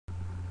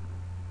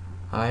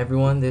Hi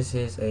everyone, this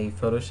is a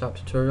Photoshop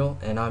tutorial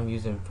and I'm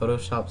using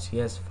Photoshop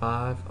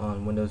CS5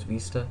 on Windows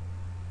Vista,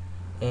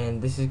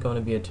 and this is going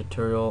to be a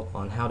tutorial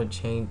on how to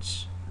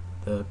change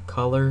the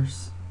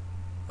colors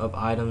of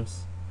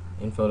items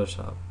in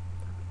Photoshop.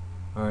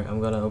 Alright, I'm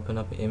going to open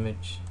up an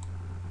image.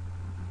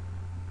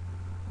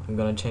 I'm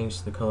going to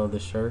change the color of the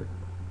shirt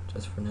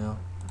just for now.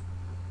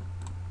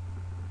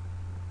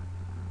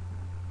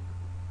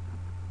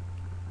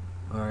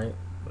 Alright,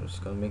 I'm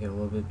just going to make it a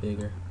little bit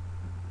bigger.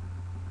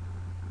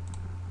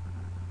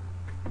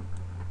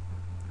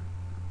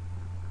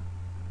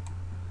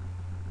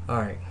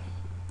 Alright,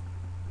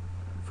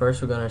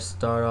 first we're going to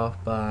start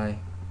off by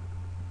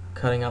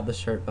cutting out the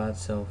shirt by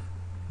itself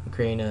and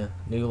creating a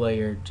new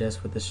layer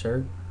just with the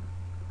shirt.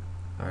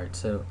 Alright,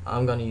 so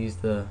I'm going to use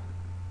the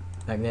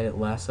magnetic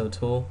lasso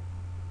tool.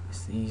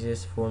 It's the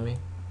easiest for me.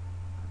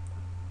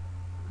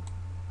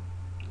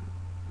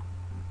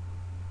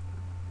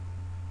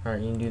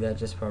 Alright, you can do that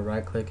just by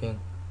right clicking,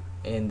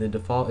 and the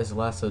default is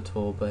lasso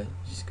tool, but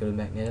just go to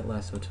magnetic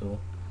lasso tool.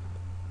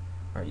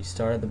 Alright, you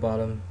start at the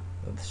bottom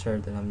of the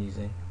shirt that I'm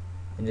using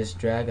and just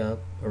drag up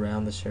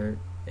around the shirt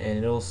and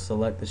it'll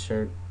select the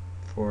shirt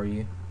for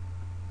you,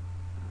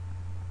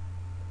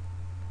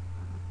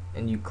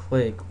 and you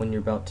click when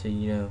you're about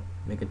to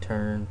make a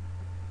turn.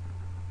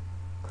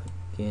 Click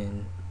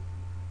again.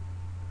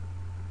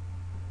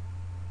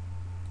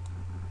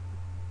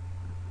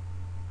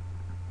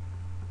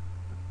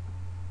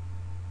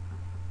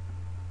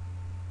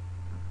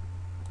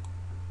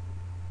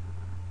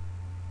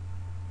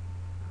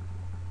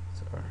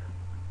 Sorry.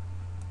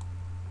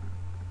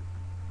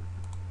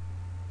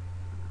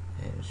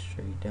 And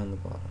straight down the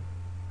bottom.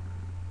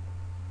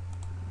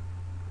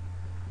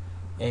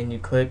 And you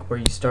click where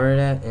you started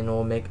at and it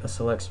will make a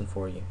selection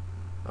for you.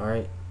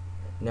 Alright,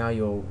 now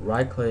you'll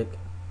right click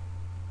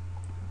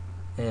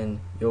and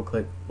you'll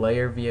click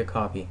layer via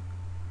copy,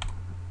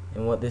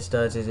 and what this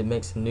does is it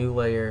makes a new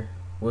layer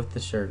with the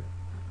shirt.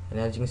 And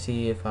as you can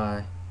see, if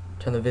I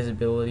turn the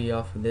visibility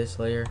off of this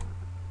layer,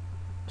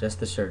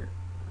 just the shirt.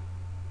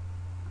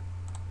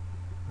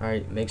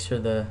 Alright, make sure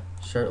the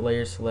shirt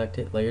layer is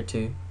selected, layer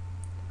 2,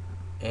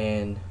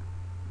 and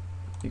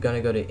you're going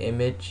to go to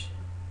image,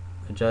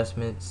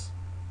 adjustments,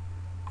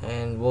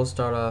 and we'll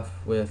start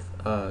off with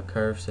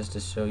curves just to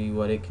show you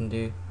what it can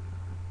do.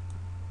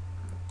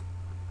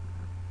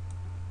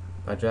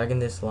 By dragging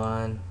this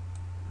line,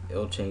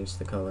 it'll change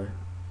the color.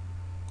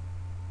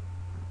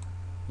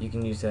 You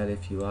can use that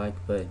if you like,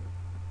 but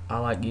I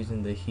like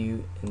using the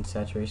hue and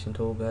saturation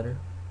tool better.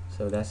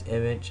 So that's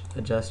image,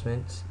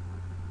 adjustments,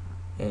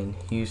 and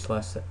hue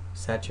 /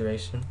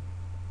 saturation.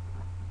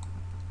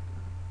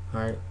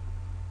 Alright,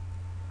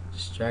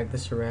 just drag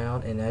this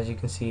around, and as you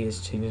can see,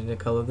 it's changing the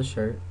color of the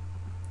shirt.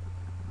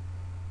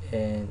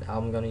 And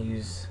I'm going to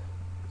use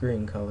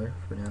green color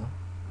for now.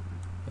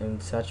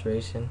 And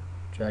saturation,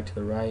 drag to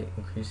the right,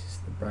 increases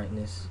the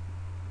brightness.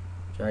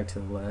 Drag to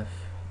the left,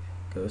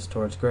 goes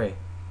towards gray.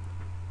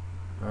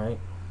 Alright,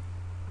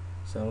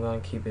 so I'm going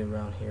to keep it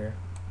around here.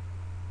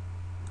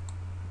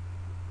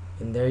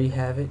 And there you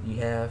have it.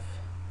 You have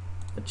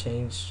a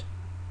changed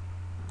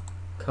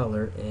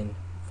color in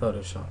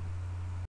Photoshop.